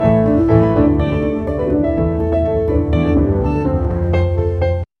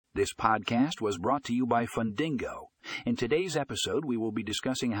podcast was brought to you by Fundingo. In today's episode, we will be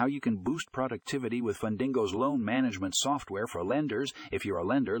discussing how you can boost productivity with Fundingo's loan management software for lenders. If you're a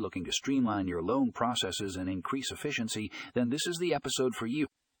lender looking to streamline your loan processes and increase efficiency, then this is the episode for you.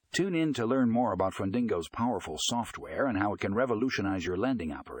 Tune in to learn more about Fundingo's powerful software and how it can revolutionize your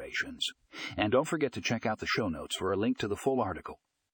lending operations. And don't forget to check out the show notes for a link to the full article.